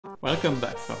Welcome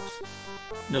back, folks.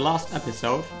 In the last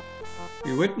episode,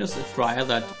 we witnessed a trial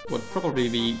that would probably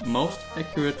be most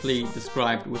accurately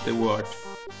described with the word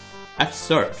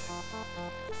absurd.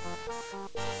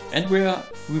 And we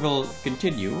will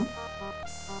continue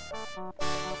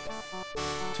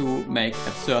to make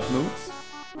absurd moves.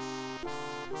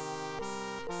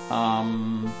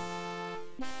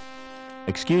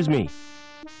 Excuse me.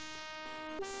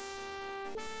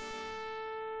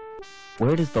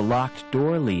 Where does the locked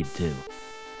door lead to?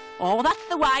 Oh, that's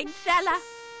the wine cellar.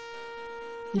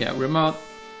 Yeah,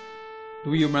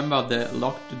 do you remember the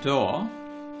locked door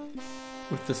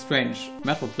with the strange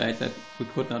metal plate that we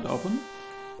could not open?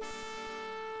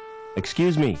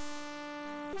 Excuse me.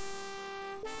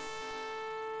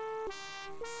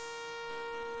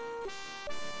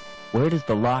 Where does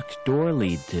the locked door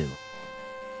lead to?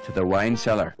 To the wine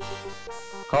cellar.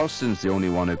 Colston's the only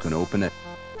one who can open it.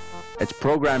 It's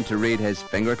programmed to read his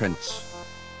fingerprints.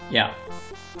 Yeah.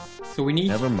 So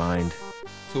Never mind.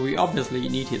 So we obviously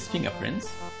need his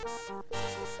fingerprints.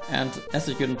 And as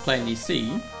you can plainly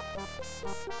see,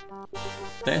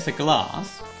 there is a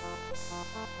glass.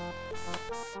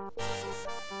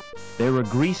 There are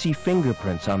greasy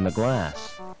fingerprints on the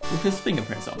glass. With his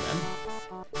fingerprints on them.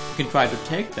 You can try to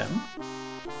take them.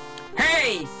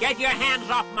 Hey, get your hands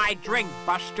off my drink,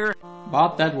 Buster.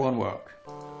 But that won't work.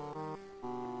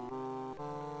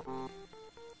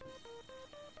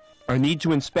 I need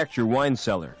to inspect your wine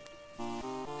cellar.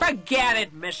 Forget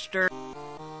it, mister.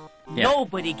 Yeah.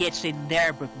 Nobody gets in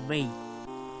there but me.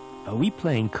 Are we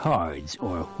playing cards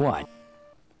or what?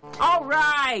 All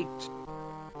right.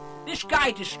 This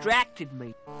guy distracted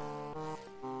me.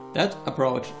 That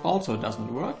approach also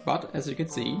doesn't work, but as you can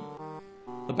see,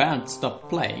 the band stopped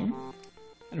playing,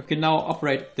 and we can now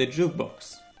operate the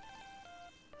jukebox.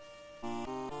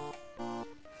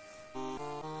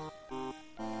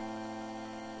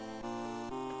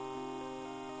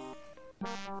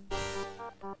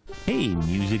 Hey,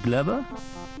 music lover.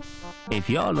 If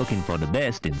you're looking for the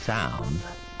best in sound,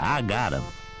 I got 'em.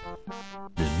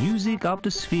 The music of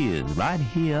the spheres right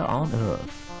here on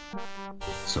Earth.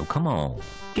 So come on,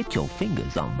 get your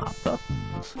fingers on my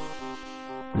buttons.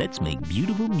 Let's make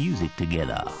beautiful music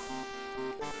together.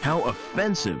 How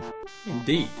offensive.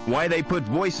 Indeed. Why they put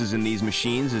voices in these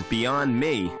machines is beyond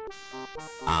me.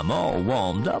 I'm all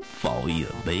warmed up for you,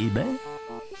 baby.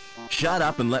 Shut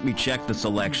up and let me check the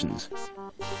selections.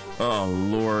 Oh,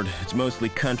 Lord, it's mostly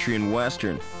country and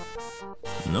western.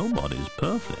 Nobody's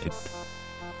perfect.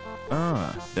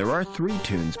 Ah, there are 3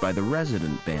 tunes by the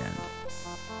resident band.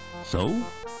 So,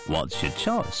 what's your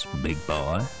choice, big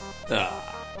boy?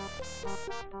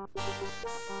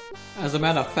 As a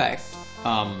matter of fact,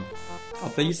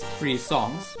 of these 3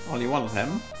 songs, only one of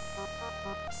them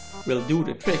will do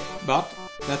the trick, but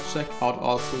let's check out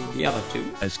also the other 2.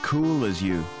 As cool as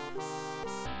you.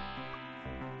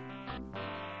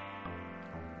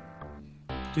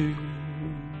 Do,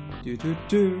 do, do,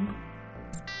 do.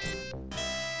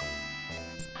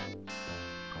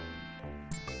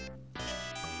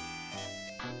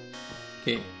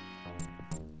 Okay.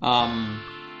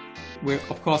 We're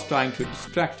of course trying to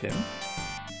distract him,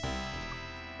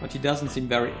 but he doesn't seem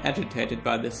very agitated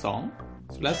by this song,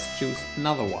 so let's choose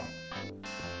another one.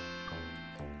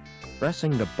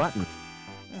 Pressing the button.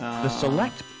 The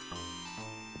select.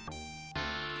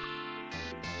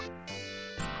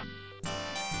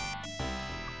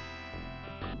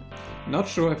 Not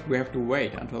sure if we have to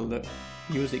wait until the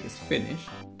music is finished.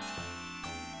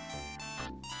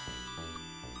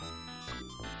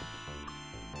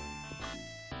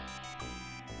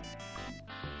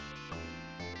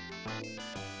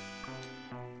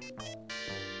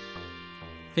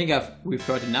 I think we've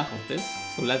heard enough of this,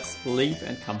 so let's leave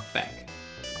and come back.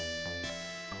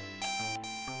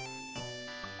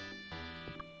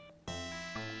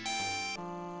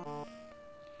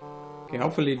 Okay,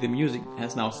 hopefully the music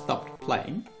has now stopped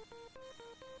playing.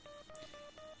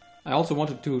 I also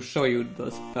wanted to show you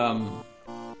this,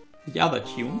 the other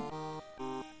tune.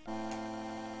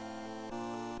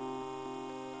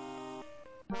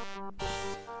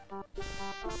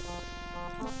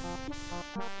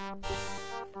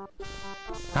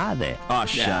 Hi there. Oh,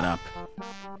 shut up.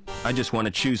 I just want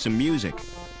to choose some music.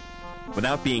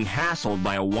 Without being hassled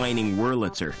by a whining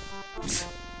Wurlitzer.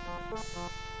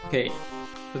 Okay,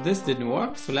 so this didn't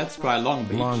work, so let's try Long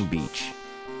Beach. Long Beach.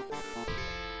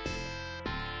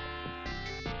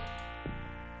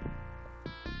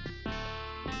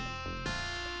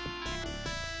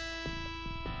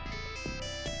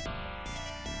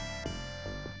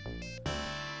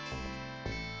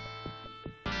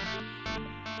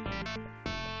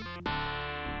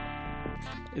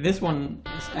 This one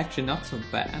is actually not so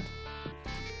bad.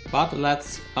 But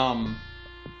let's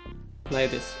play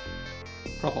this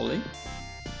properly.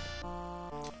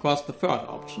 Of course, the third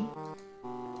option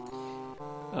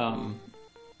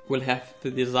will have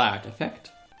the desired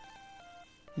effect.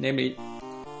 Namely,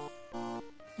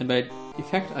 and by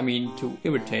effect I mean to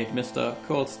irritate Mr.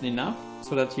 Colston enough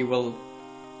so that he will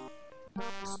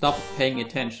stop paying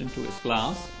attention to his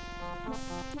glass.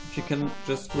 Which you can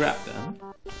just grab them.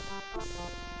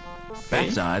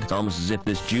 That's odd. It's almost as if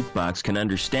this jukebox can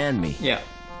understand me. Yeah.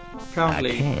 I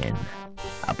Apparently. can.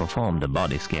 I performed a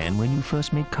body scan when you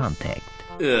first made contact.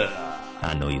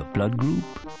 I know your blood group,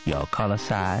 your color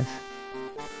size,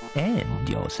 and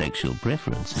your sexual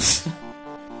preferences.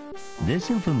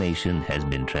 This information has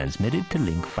been transmitted to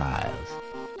link files.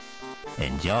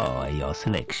 Enjoy your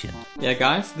selection. Yeah,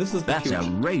 guys, this is the That's future.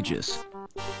 outrageous.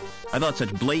 I thought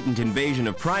such blatant invasion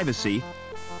of privacy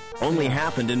only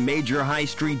happened in major high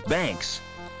street banks.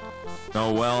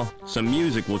 Oh well, some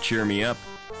music will cheer me up.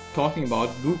 Talking about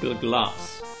Google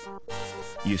Glass.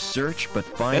 You search but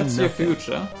find That's nothing. your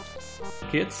future,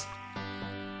 kids.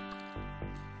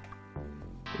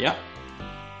 Yeah.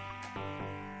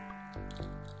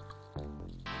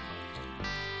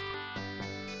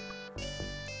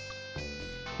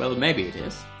 Well, maybe it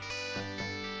is.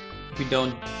 If we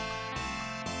don't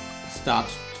start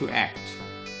to act.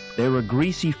 There were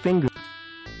greasy fingers.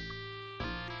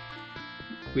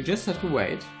 We just have to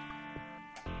wait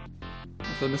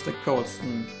until Mr.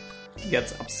 Colston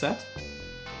gets upset.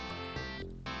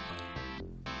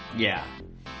 Yeah.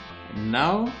 And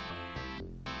now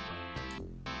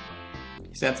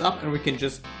he stands up and we can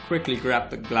just quickly grab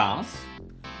the glass.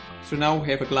 So now we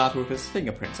have a glass with his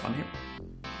fingerprints on him.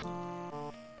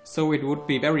 So it would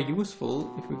be very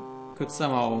useful if we could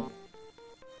somehow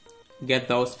get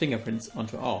those fingerprints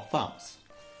onto our thumbs.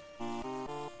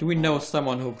 Do we know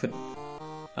someone who could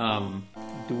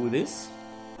do this?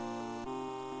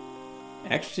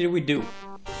 Actually, we do.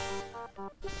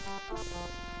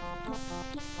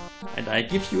 And I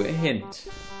give you a hint.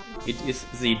 It is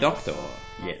the doctor.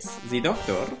 Yes, the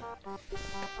doctor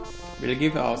will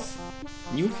give us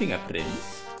new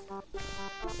fingerprints.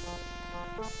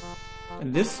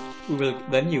 And this we will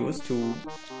then use to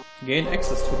gain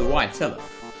access to the wine cellar.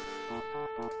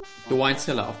 The wine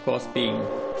cellar, of course, being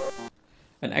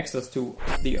an access to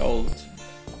the old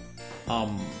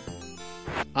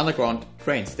underground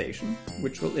train station,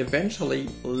 which will eventually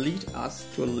lead us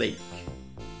to a lake.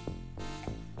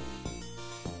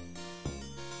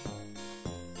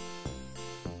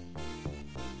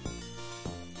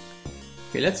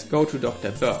 Okay, let's go to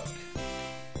Dr. Burke.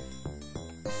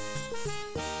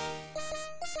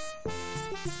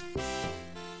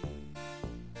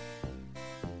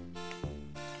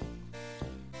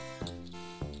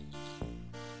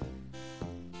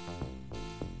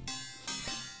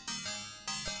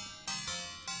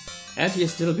 And he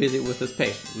is still busy with his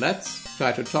patient. Let's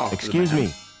try to talk Excuse to the man.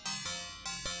 me.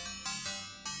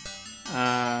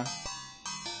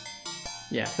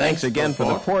 Yeah, Thanks again for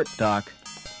the report. port, Doc.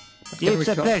 Can we It's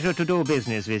a talk- pleasure to do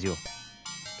business with you.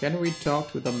 Can we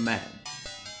talk to the man?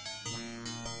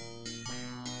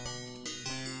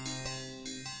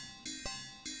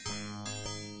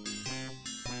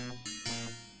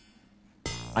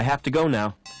 I have to go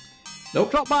now.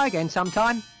 Nope. Drop by again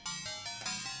sometime.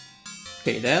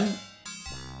 Okay, then.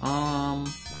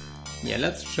 Yeah,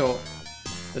 let's show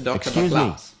the doctor the Excuse me.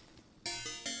 glass.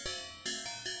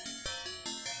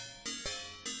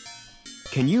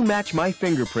 Can you match my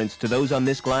fingerprints to those on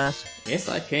this glass? Yes,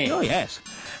 I can. Oh, yes.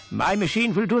 My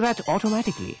machine will do that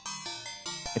automatically.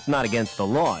 It's not against the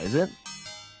law, is it?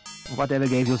 Whatever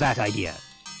gave you that idea?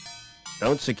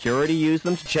 Don't security use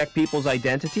them to check people's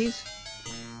identities?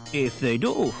 If they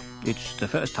do, it's the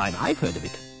first time I've heard of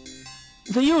it.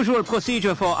 The usual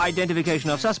procedure for identification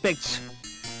of suspects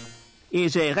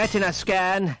is a retina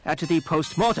scan at the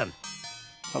post-mortem.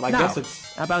 Well, I Now, guess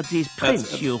it's about these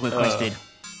prints you requested.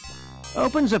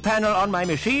 Open the panel on my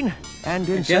machine and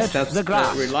I insert guess that's the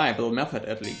glass. a reliable method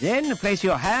at least. Then place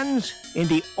your hands in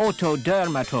the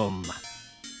otodermatome.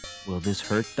 Will this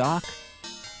hurt, Doc?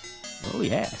 Oh,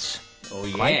 yes. Oh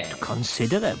yeah. Quite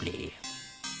considerably.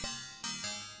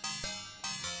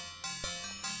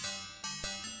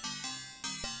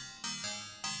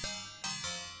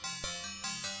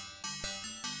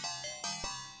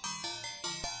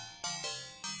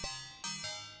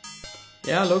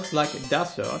 Yeah, looks like it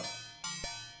does hurt.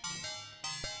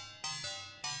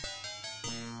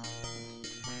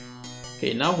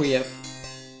 Okay, now we have.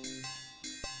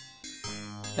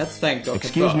 Let's thank Dr.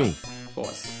 Excuse Burke me. for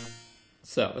his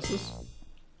services.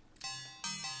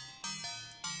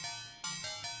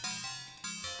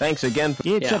 Thanks again.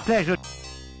 It's a pleasure.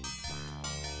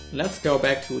 Let's go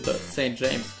back to the St.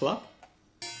 James Club.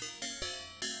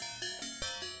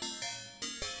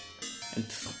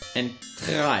 And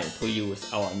try to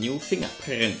use our new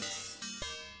fingerprints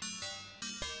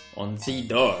on the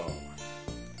door.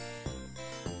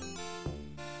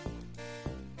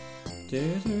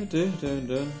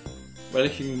 Well,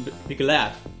 you can be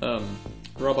glad,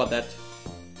 Robert, that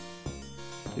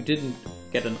you didn't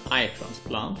get an eye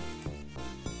transplant.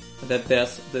 That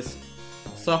there's this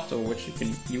software which you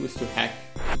can use to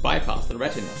bypass the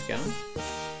retina scan.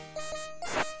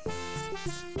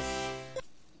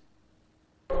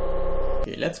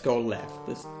 Okay, let's go left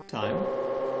this time.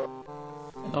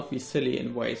 And not be silly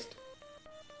and waste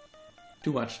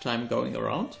too much time going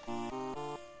around.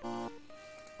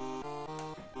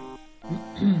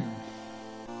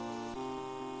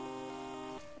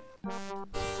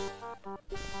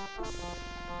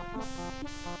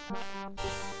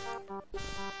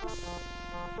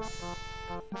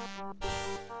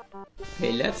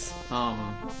 Okay, let's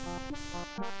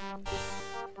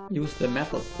use the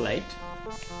metal plate.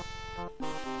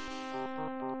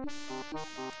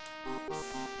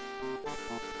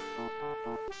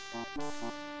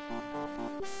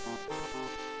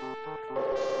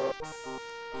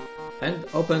 And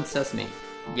open sesame.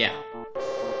 Yeah.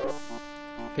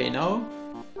 Okay, now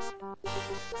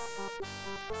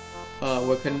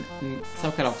we're in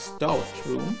some kind of storage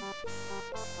room.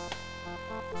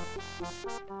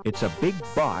 It's a big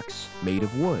box made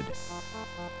of wood.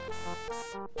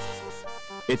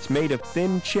 It's made of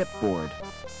thin chipboard.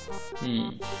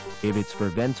 If it's for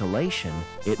ventilation,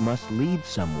 it must lead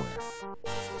somewhere.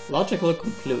 Logical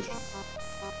conclusion.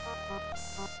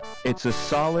 It's a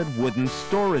solid wooden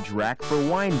storage rack for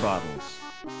wine bottles.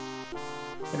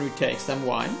 Can we take some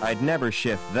wine? I'd never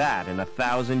shift that in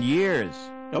 1,000 years.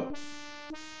 Nope.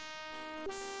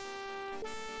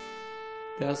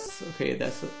 That's okay.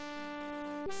 That's it.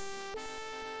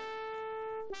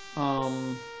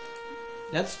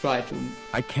 Let's try to.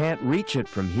 I can't reach it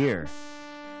from here.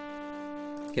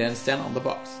 Can stand on the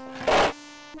box.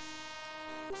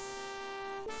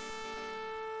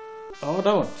 Oh,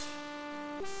 don't.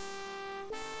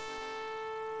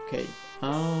 Okay.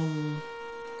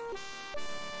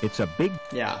 It's a big.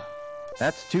 Yeah.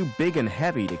 That's too big and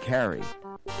heavy to carry.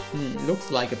 Looks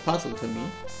like a puzzle to me.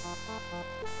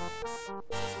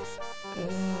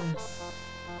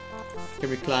 Can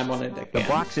we climb on it again? The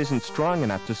box isn't strong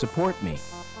enough to support me.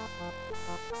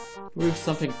 We have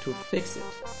something to fix it.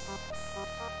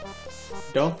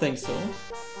 Don't think so.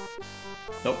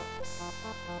 Nope.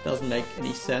 Doesn't make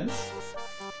any sense.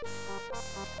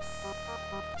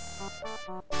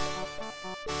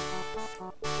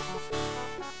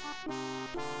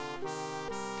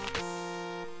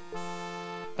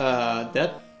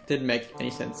 That didn't make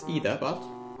any sense either, but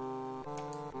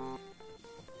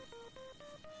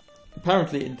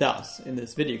apparently it does in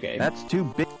this video game. That's too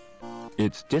big.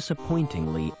 It's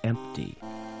disappointingly empty.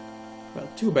 Well,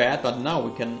 too bad, but now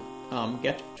we can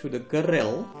get to the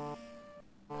grill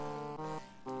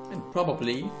and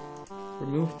probably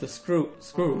remove the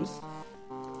screws.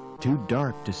 Too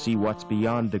dark to see what's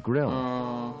beyond the grill.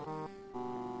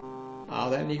 Are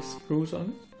there any screws on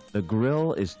it? The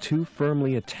grill is too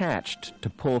firmly attached to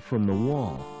pull from the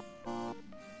wall.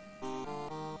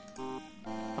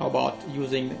 How about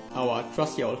using our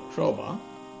trusty old crowbar?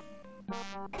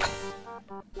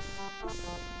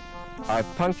 I've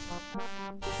punctured.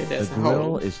 Okay, there's The a hole.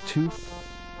 grill is too.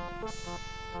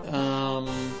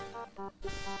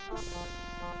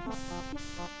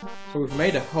 So we've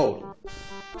made a hole.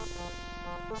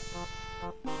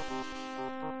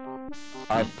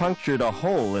 I've punctured a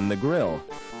hole in the grill.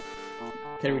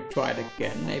 Can we try it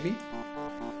again, maybe?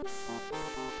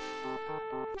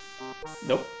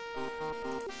 Nope.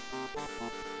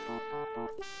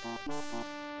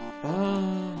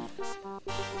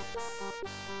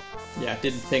 Yeah,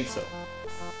 didn't think so.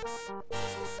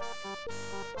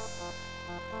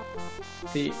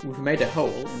 See, we've made a hole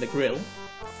in the grill.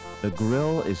 The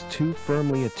grill is too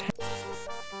firmly attached.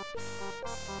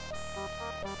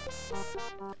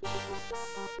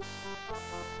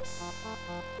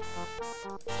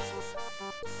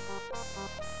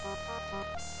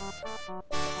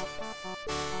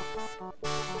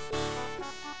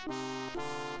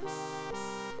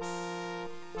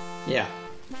 Yeah.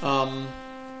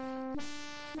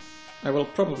 I will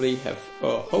probably have,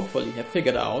 or hopefully have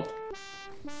figured out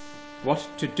what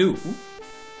to do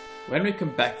when we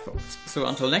come back, folks. So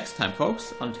until next time,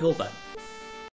 folks, until then.